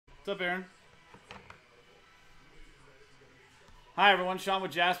What's up, Aaron? Hi, everyone. Sean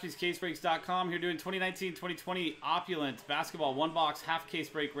with JaspysCaseBreaks.com. Here doing 2019-2020 Opulence Basketball 1-box half case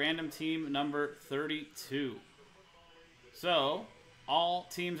break random team number 32. So, all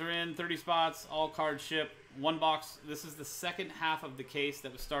teams are in, 30 spots, all cards ship, 1 box. This is the second half of the case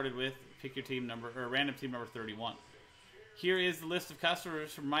that was started with pick your team number, or random team number 31. Here is the list of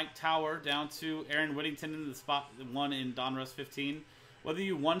customers from Mike Tower down to Aaron Whittington in the spot 1 in Donruss 15. Whether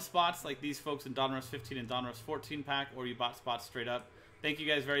you won spots like these folks in Donruss 15 and Donruss 14 pack, or you bought spots straight up, thank you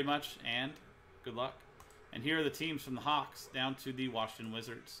guys very much, and good luck. And here are the teams from the Hawks down to the Washington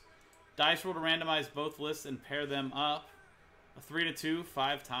Wizards. Dice roll to randomize both lists and pair them up. A 3 to 2,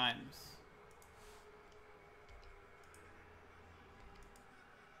 5 times.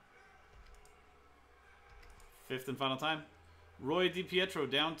 Fifth and final time. Roy DiPietro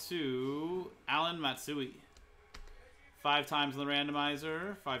down to Alan Matsui. 5 times on the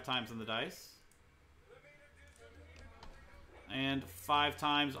randomizer, 5 times on the dice. And 5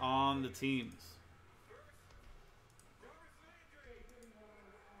 times on the teams.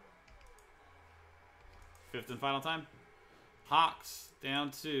 Fifth and final time. Hawks down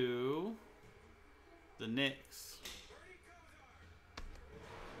to the Knicks.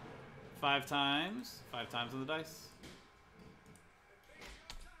 5 times. 5 times on the dice.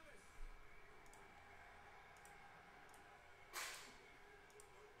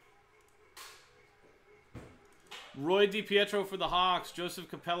 Roy DiPietro for the Hawks. Joseph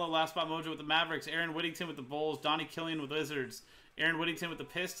Capello, Last Spot Mojo with the Mavericks. Aaron Whittington with the Bulls. Donnie Killian with the Wizards. Aaron Whittington with the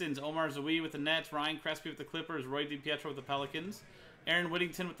Pistons. Omar Zawi with the Nets. Ryan Crespi with the Clippers. Roy DiPietro with the Pelicans. Aaron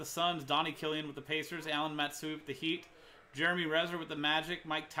Whittington with the Suns. Donnie Killian with the Pacers. Alan Matsui with the Heat. Jeremy Rezer with the Magic.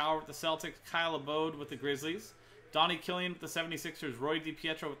 Mike Tower with the Celtics. Kyle Abode with the Grizzlies. Donnie Killian with the 76ers. Roy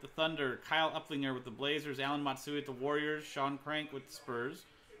DiPietro with the Thunder. Kyle Uplinger with the Blazers. Alan Matsui with the Warriors. Sean Crank with the Spurs.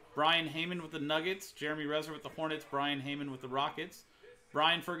 Brian Heyman with the Nuggets. Jeremy Rezer with the Hornets. Brian Heyman with the Rockets.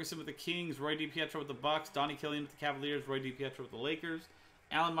 Brian Ferguson with the Kings. Roy DiPietro with the Bucks. Donnie Killian with the Cavaliers. Roy DiPietro with the Lakers.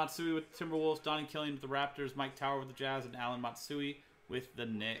 Alan Matsui with the Timberwolves. Donnie Killian with the Raptors. Mike Tower with the Jazz. And Alan Matsui with the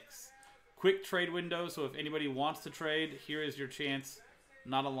Knicks. Quick trade window, so if anybody wants to trade, here is your chance.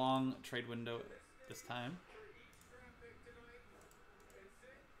 Not a long trade window this time.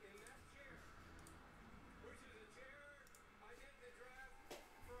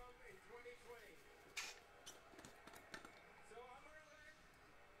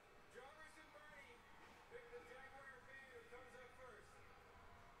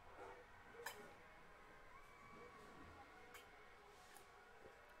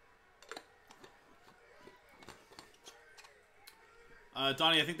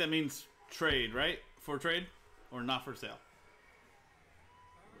 Donnie, I think that means trade, right? For trade or not for sale?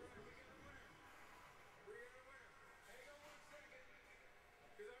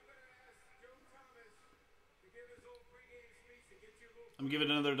 I'm giving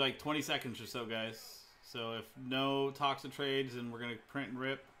it another like 20 seconds or so, guys. So if no talks of trades, and we're going to print and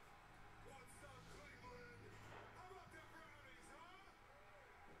rip.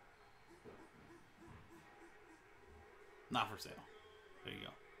 Not for sale. There you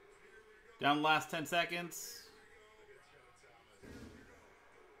go. Down the last 10 seconds.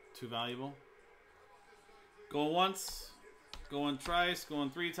 Too valuable. Going once. Going twice.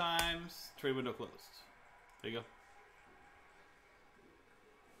 Going 3 times. Trade window closed. There you go.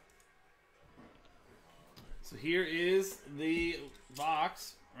 So here is the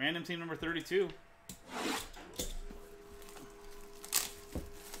box. Random team number 32.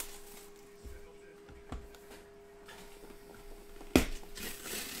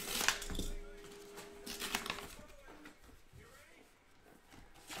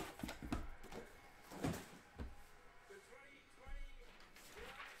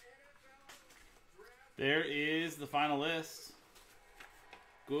 There is the final list.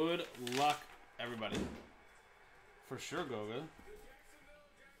 Good luck, everybody. For sure, Goga.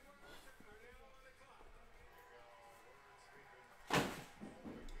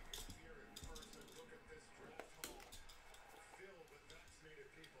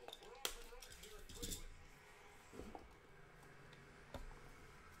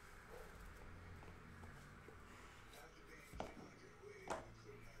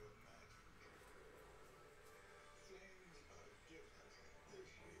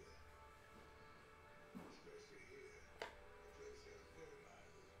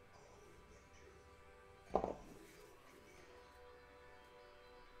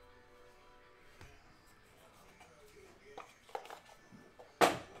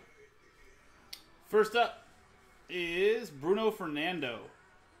 First up is Bruno Fernando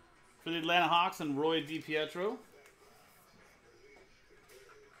for the Atlanta Hawks and Roy DiPietro.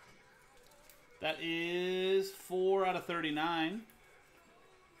 That is 4 out of 39.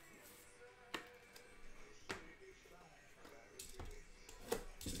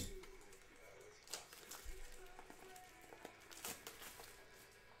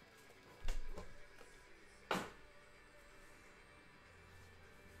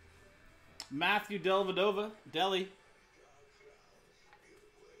 Matthew Dellavedova, Delhi.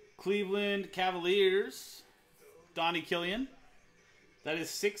 Cleveland Cavaliers, Donnie Killian. That is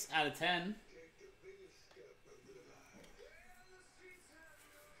 6 out of 10.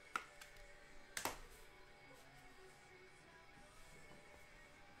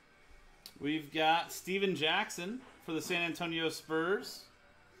 We've got Steven Jackson for the San Antonio Spurs.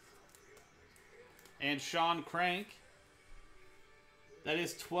 And Sean Crank. That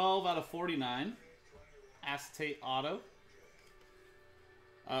is 12 out of 49. Acetate Auto.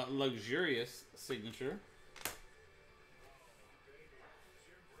 Luxurious signature.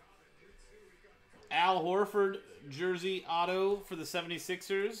 Al Horford jersey auto for the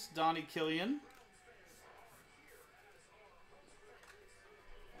 76ers. Donnie Killian.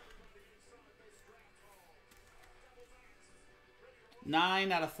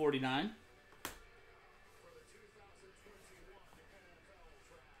 Nine out of 49.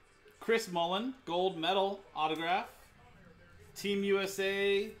 Chris Mullin, gold medal autograph. Team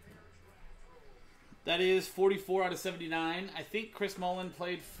USA. That is 44 out of 79. I think Chris Mullin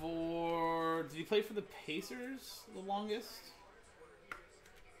played for... Did he play for the Pacers the longest?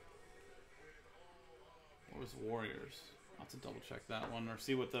 Or was it Warriors? I'll have to double check that one or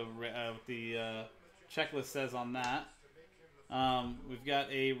see what the checklist says on that. We've got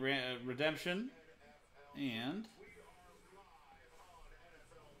a redemption and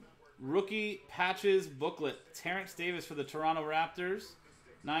rookie patches booklet. Terrence Davis for the Toronto Raptors.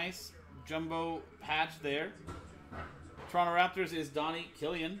 Nice jumbo patch there. Toronto Raptors is Donnie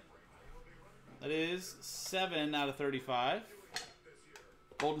Killian. That is 7 out of 35.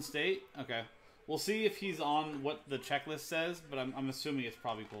 Golden State. Okay. We'll see if he's on what the checklist says, but I'm assuming it's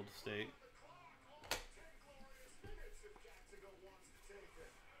probably Golden State.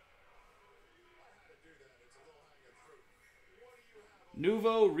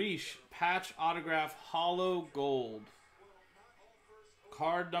 Nouveau Riche patch autograph hollow gold.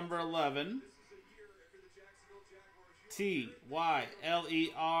 Card number 11. T-Y-L-E-R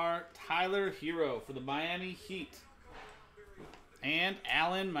Tyler Hero for the Miami Heat. And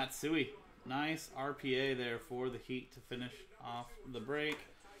Alan Matsui. Nice RPA there for the Heat to finish off the break.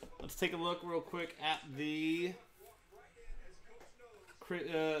 Let's take a look real quick at the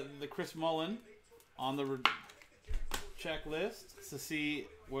Chris Mullin on the checklist to see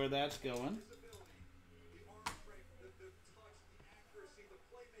where that's going.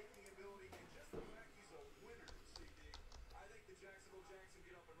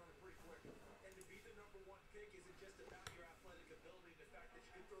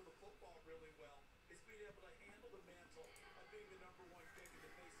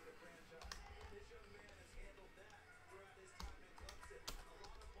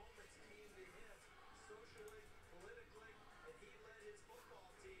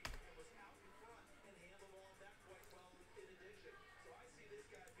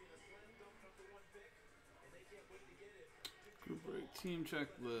 Group break team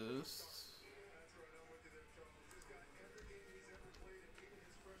checklist.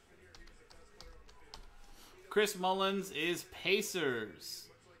 Chris Mullins is Pacers.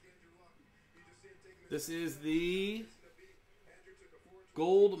 This is the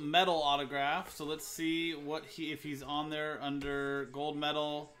gold medal autograph. So let's see what if he's on there under gold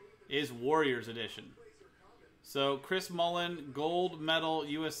medal is Warriors edition. So Chris Mullin, gold medal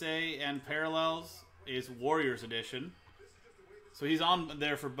USA and parallels is Warriors edition. So he's on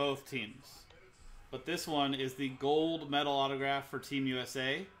there for both teams. But this one is the gold medal autograph for Team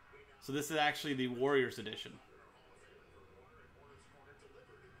USA. So this is actually the Warriors edition.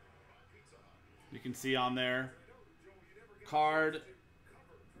 You can see on there card,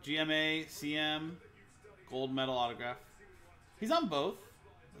 GMA, CM, gold medal autograph. He's on both.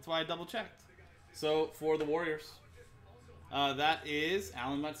 That's why I double checked. So for the Warriors, that is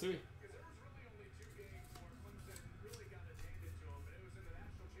Alan Matsui.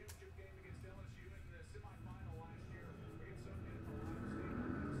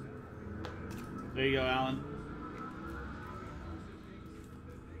 There you go, Alan.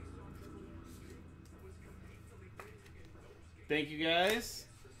 Thank you, guys.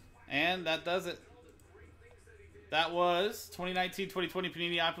 And that does it. That was 2019-2020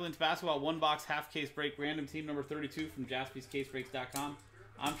 Panini Opulence Basketball 1-box half-case break random team number 32 from JaspysCaseBreaks.com.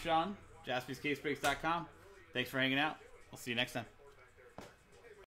 I'm Sean, JaspysCaseBreaks.com. Thanks for hanging out. I'll see you next time.